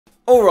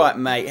Alright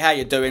mate, how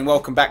you doing?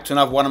 Welcome back to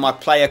another one of my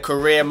player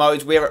career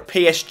modes. We're at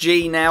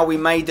PSG now. We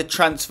made the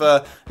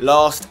transfer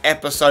last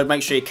episode.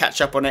 Make sure you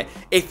catch up on it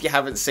if you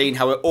haven't seen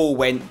how it all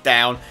went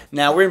down.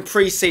 Now we're in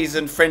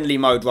pre-season friendly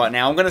mode right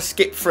now. I'm going to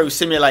skip through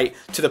simulate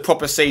to the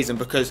proper season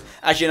because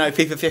as you know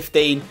FIFA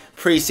 15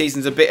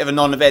 pre-season's a bit of a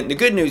non-event. The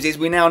good news is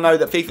we now know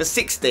that FIFA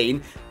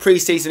 16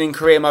 pre-season in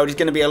career mode is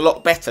going to be a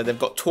lot better. They've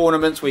got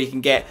tournaments where you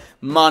can get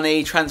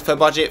money, transfer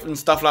budget and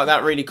stuff like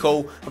that. Really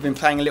cool. I've been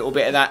playing a little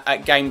bit of that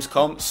at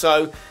Gamescom.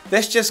 So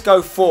let's just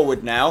go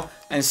forward now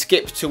and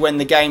skip to when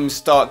the games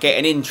start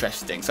getting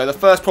interesting. So the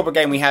first proper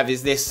game we have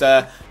is this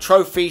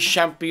Trophy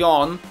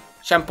Championny.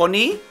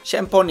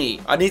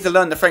 I need to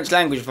learn the French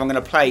language if I'm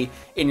going to play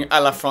in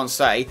à la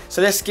Francais.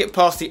 So let's skip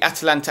past the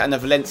Atalanta and the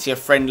Valencia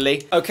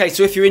friendly. Okay,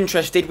 so if you're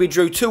interested, we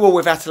drew 2-2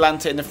 with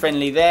Atalanta in the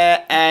friendly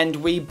there, and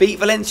we beat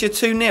Valencia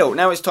 2-0.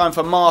 Now it's time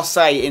for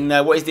Marseille in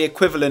what is the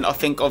equivalent, I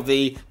think, of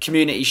the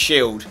Community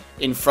Shield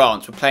in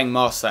France. We're playing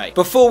Marseille.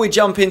 Before we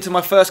jump into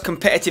my first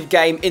competitive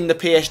game in the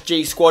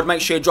PSG squad, make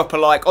sure you drop a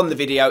like on the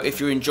video if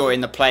you're enjoying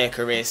the player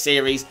career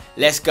series.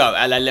 Let's go,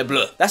 à la Le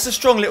Bleu. That's a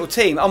strong little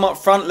team. I'm up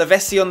front,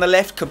 Lavezzi on the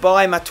left,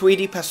 Cabaye,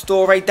 Matuidi,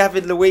 Pastore,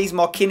 David Luiz,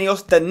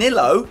 Marquinhos,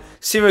 Danilo,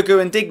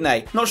 Sirigu and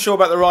Digne. Not sure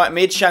about the right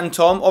mid,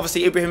 Shantom.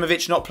 Obviously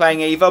Ibrahimovic not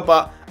playing either,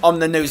 but I'm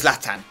the new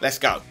Zlatan. Let's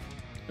go.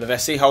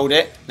 Lavezzi, hold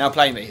it. Now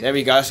play me. There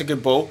we go. That's a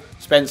good ball.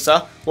 Spencer,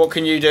 what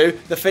can you do?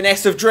 The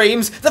finesse of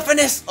dreams. The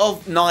finesse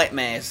of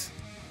nightmares.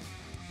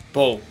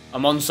 Ball.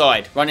 I'm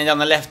onside. Running down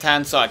the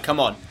left-hand side.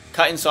 Come on.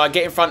 Cut inside.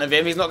 Get in front of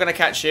him. He's not going to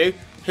catch you.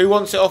 Who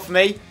wants it off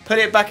me? Put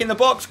it back in the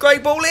box.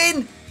 Great ball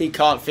in. He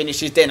can't finish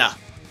his dinner.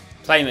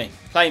 Play me.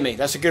 Play me.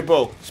 That's a good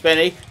ball.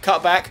 Spenny.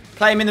 Cut back.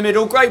 Play him in the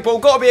middle. Great ball.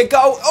 Got to be a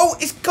goal. Oh,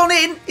 it's gone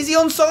in. Is he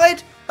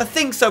onside? I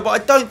think so, but I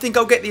don't think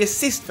I'll get the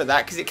assist for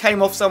that because it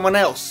came off someone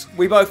else.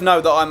 We both know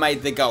that I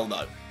made the goal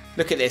though.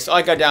 Look at this.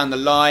 I go down the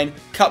line.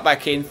 Cut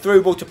back in.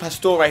 Through ball to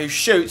Pastore who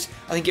shoots.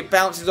 I think it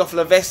bounces off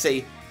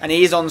Lavezzi and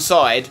he is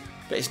onside,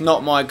 but it's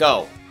not my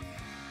goal.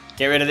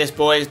 Get rid of this,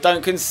 boys.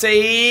 Don't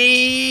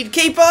concede.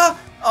 Keeper.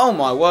 Oh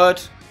my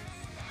word.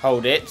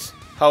 Hold it.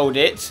 Hold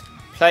it.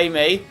 Play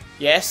me.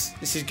 Yes,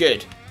 this is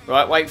good.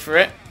 Right, wait for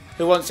it.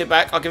 Who wants it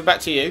back? I'll give it back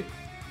to you.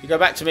 You go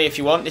back to me if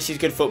you want. This is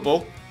good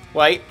football.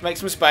 Wait, make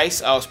some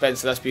space. Oh,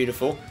 Spencer, that's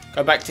beautiful.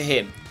 Go back to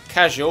him.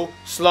 Casual.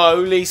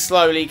 Slowly,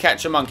 slowly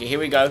catch a monkey. Here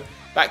we go.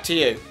 Back to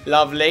you.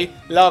 Lovely,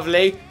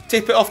 lovely.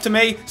 Tip it off to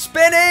me.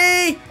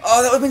 Spinny!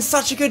 Oh, that would have been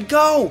such a good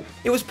goal.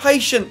 It was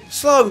patient,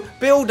 slow,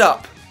 build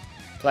up.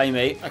 Play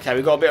me. Okay,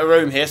 we've got a bit of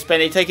room here.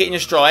 Spinny, take it in your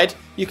stride.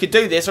 You could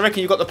do this. I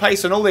reckon you've got the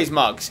pace on all these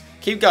mugs.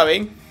 Keep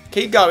going.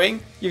 Keep going.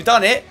 You've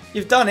done it.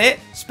 You've done it.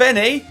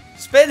 Spinny.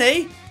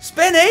 Spinny.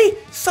 Spinny.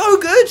 So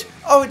good.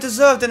 Oh, it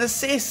deserved an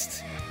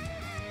assist.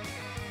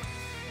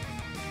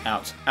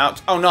 Out.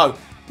 Out. Oh, no.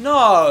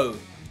 No.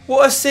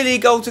 What a silly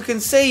goal to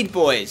concede,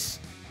 boys.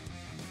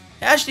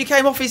 It actually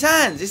came off his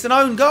hands. It's an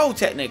own goal,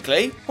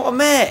 technically. What a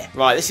mare.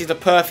 Right, this is the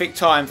perfect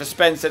time for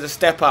Spencer to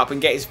step up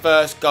and get his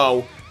first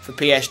goal for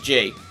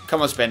PSG.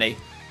 Come on, Spenny.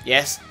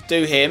 Yes,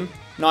 do him.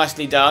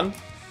 Nicely done.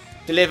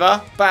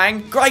 Deliver.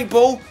 Bang. Great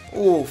ball.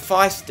 Oh,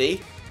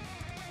 feisty.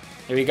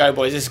 Here we go,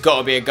 boys. This has got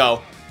to be a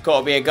goal. Got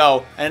to be a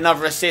goal. And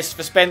another assist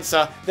for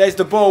Spencer. There's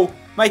the ball.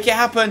 Make it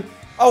happen.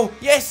 Oh,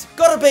 yes.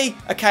 Got to be.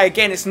 Okay,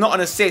 again, it's not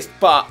an assist,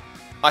 but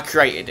I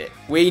created it.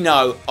 We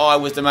know I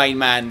was the main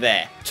man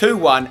there.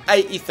 2-1,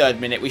 83rd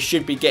minute. We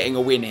should be getting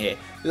a win here.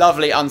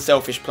 Lovely,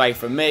 unselfish play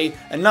from me.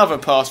 Another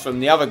pass from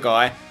the other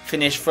guy.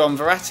 Finish from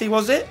Verratti,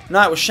 was it?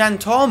 No, it was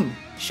Shantom.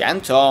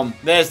 Shantom.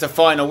 There's the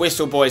final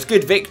whistle, boys.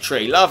 Good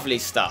victory. Lovely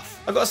stuff.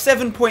 I got a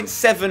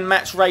 7.7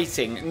 match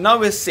rating.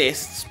 No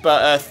assists,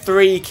 but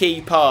 3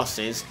 key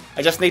passes.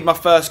 I just need my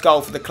first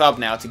goal for the club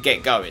now to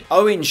get going.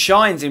 Owen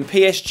shines in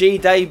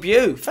PSG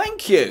debut.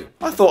 Thank you.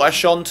 I thought I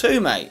shone too,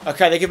 mate.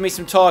 Okay, they give me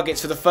some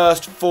targets for the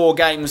first 4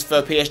 games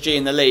for PSG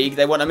in the league.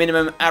 They want a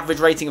minimum average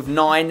rating of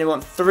 9. They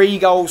want 3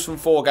 goals from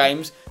 4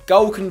 games.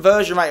 Goal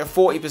conversion rate of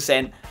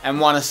 40% and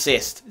 1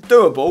 assist.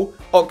 Doable.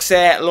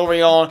 Auxerre,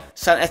 Lorient,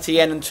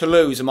 Saint-Etienne and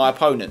Toulouse are my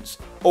opponents.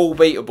 All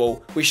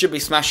beatable. We should be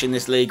smashing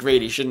this league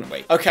really, shouldn't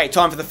we? Okay,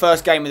 time for the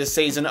first game of the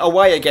season.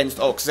 Away against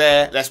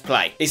Auxerre. Let's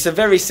play. It's a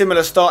very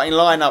similar starting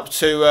lineup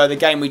to the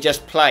game we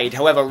just played.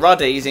 However,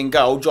 Ruddy's in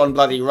goal. John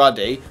Bloody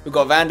Ruddy. We've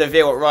got Van der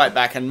Veer at right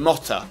back and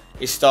Motta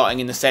is starting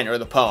in the centre of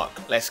the park.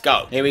 Let's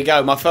go. Here we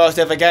go. My first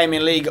ever game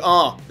in League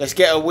 1. Let's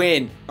get a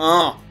win.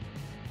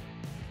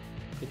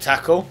 Good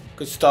tackle.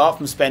 Good start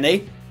from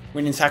Spenny.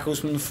 Winning tackles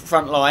from the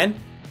front line.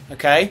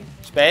 Okay.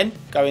 Spen.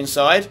 Go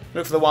inside.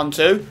 Look for the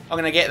 1-2. I'm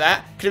going to get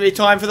that. Could it be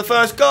time for the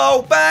first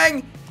goal?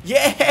 Bang!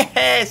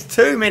 Yes!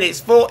 2 minutes,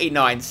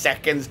 49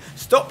 seconds.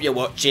 Stop your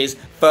watches.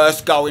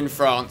 First goal in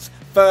France.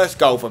 First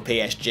goal for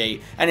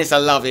PSG. And it's a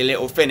lovely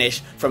little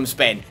finish from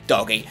Spen.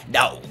 Doggy.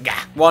 Dogga.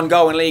 1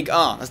 goal in League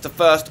 1. That's the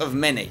first of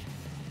many.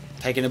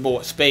 Taking the ball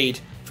at speed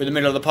through the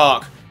middle of the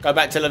park. Go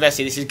back to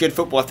Lavezzi. This is good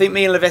football. I think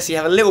me and Lavezzi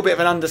have a little bit of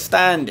an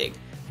understanding,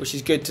 which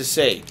is good to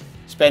see.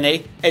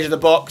 Spenny, edge of the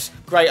box.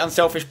 Great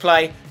unselfish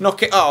play.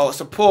 Knock it. Oh, it's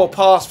a poor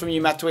pass from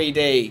you,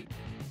 Matuidi.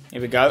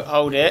 Here we go.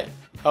 Hold it.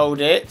 Hold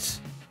it.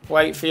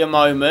 Wait for your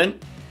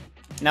moment.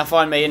 Now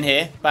find me in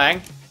here.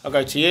 Bang. I'll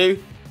go to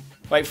you.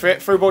 Wait for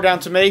it. Through ball down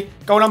to me.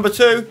 Goal number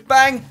 2.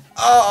 Bang.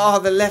 Oh,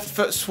 the left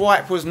foot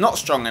swipe was not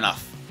strong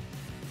enough.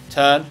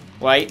 Turn.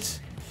 Wait.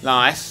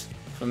 Nice.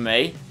 From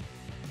me.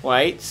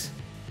 Wait.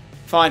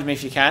 Find me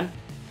if you can.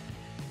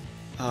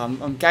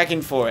 I'm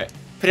gagging for it.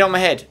 Put it on my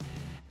head.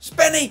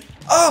 Spenny.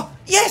 Oh,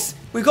 yes.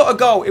 We got a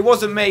goal. It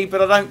wasn't me,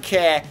 but I don't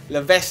care.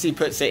 Lavesi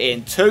puts it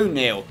in.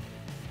 2-0.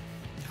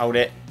 Hold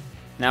it.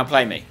 Now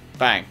play me.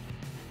 Bang.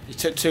 You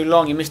took too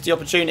long. You missed the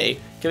opportunity.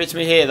 Give it to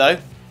me here, though.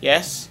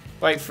 Yes.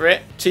 Wait for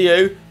it. To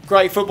you.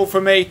 Great football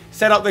from me.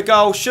 Set up the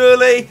goal.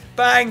 Surely.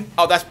 Bang.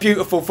 Oh, that's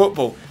beautiful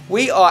football.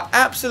 We are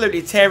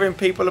absolutely tearing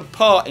people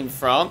apart in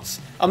France.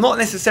 I'm not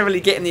necessarily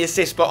getting the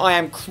assist, but I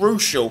am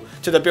crucial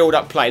to the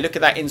build-up play. Look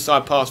at that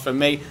inside pass from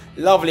me.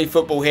 Lovely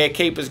football here.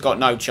 Keeper's got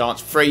no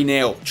chance.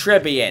 3-0.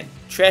 Très bien.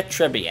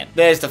 Très bien.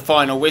 There's the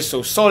final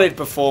whistle. Solid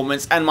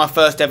performance and my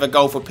first ever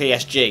goal for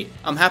PSG.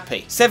 I'm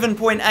happy.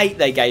 7.8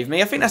 they gave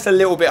me. I think that's a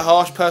little bit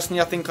harsh.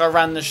 Personally, I think I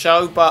ran the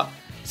show, but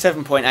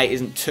 7.8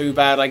 isn't too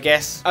bad, I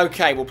guess.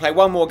 Okay, we'll play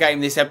one more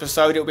game this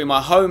episode. It'll be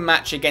my home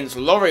match against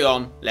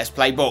Lorient. Let's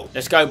play ball.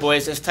 Let's go,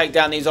 boys. Let's take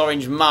down these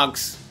orange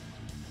mugs.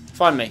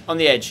 Find me. On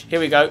the edge. Here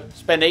we go.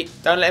 Spenny.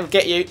 Don't let him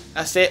get you.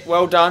 That's it.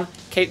 Well done.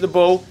 Keep the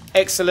ball.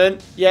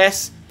 Excellent.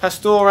 Yes.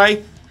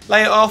 Pastore.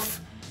 Lay it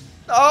off.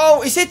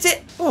 Oh, he's hit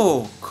it.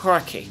 Oh,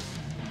 crikey.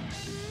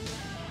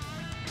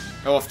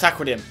 Oh, I've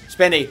tackled him.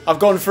 Spenny, I've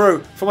gone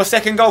through for my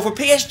second goal for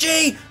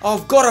PSG. Oh,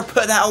 I've got to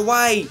put that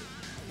away.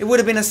 It would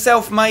have been a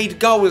self-made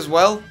goal as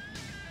well.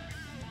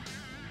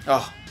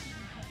 Oh,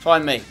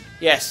 find me.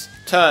 Yes,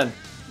 turn.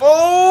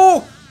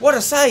 Oh, what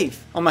a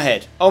save. On my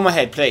head. On my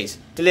head, please.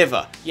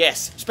 Deliver.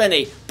 Yes,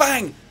 Spenny.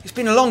 Bang. It's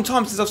been a long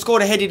time since I've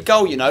scored a headed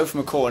goal, you know, from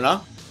a corner.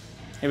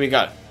 Here we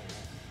go.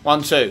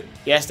 1-2.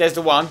 Yes, there's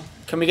the 1.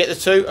 Can we get the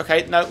 2?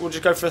 Okay, no, we'll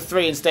just go for a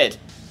 3 instead.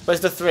 Where's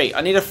the 3?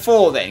 I need a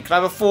 4 then. Can I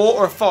have a 4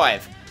 or a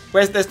 5?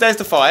 There's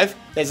the 5.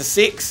 There's a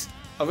 6.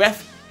 A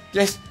ref.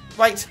 Let's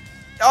wait.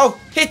 Oh,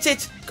 hit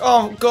it.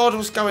 Oh, God,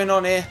 what's going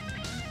on here?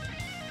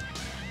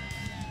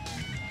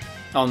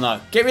 Oh,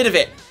 no. Get rid of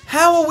it.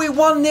 How are we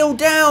 1-0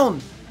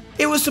 down?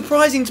 It was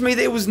surprising to me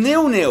that it was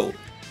 0-0.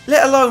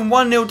 Let alone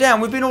 1-0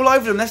 down. We've been all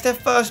over them. That's their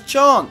first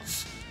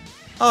chance.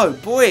 Oh,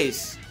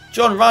 boys.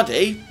 John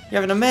Ruddy,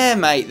 you're having a mare,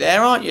 mate,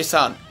 there, aren't you,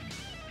 son?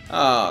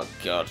 Oh,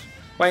 God.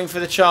 Waiting for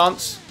the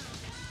chance.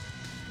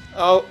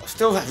 Oh,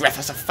 still, ref,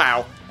 that's a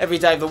foul. Every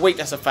day of the week,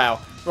 that's a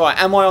foul. Right,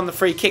 am I on the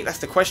free kick? That's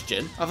the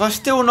question. Have I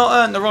still not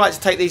earned the right to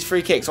take these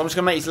free kicks? I'm just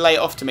going to make you lay it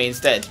off to me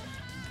instead.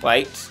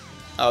 Wait.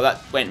 Oh,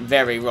 that went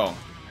very wrong.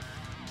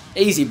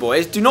 Easy,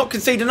 boys. Do not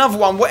concede another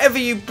one, whatever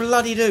you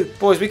bloody do.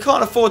 Boys, we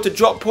can't afford to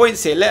drop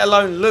points here, let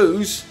alone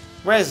lose.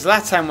 Where's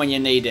Zlatan when you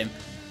need him?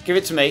 Give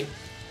it to me.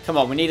 Come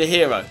on, we need a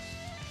hero.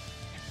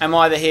 Am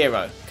I the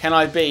hero? Can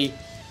I be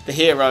the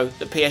hero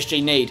that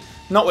PSG need?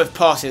 Not with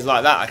passes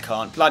like that, I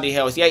can't. Bloody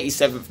hell, it's the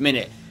 87th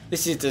minute.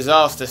 This is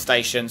disaster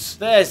stations.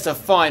 There's the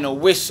final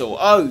whistle.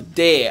 Oh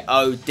dear,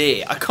 oh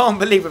dear. I can't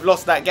believe we've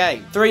lost that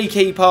game. 3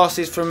 key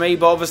passes from me,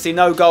 but obviously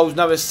no goals,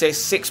 no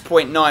assists,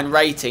 6.9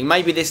 rating.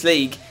 Maybe this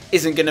league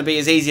isn't going to be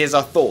as easy as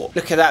I thought.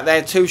 Look at that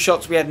there, 2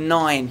 shots, we had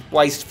 9.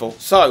 Wasteful.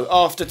 So,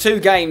 after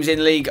 2 games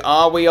in League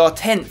R, we are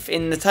 10th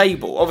in the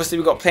table. Obviously,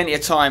 we've got plenty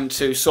of time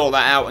to sort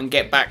that out and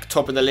get back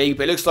top of the league,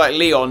 but it looks like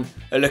Lyon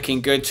are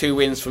looking good. 2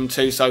 wins from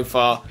 2 so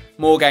far.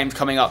 More games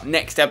coming up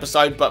next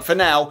episode, but for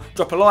now,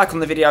 drop a like on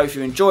the video if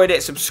you enjoyed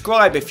it,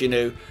 subscribe if you're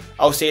new.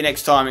 I'll see you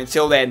next time.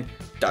 Until then,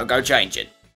 don't go changing.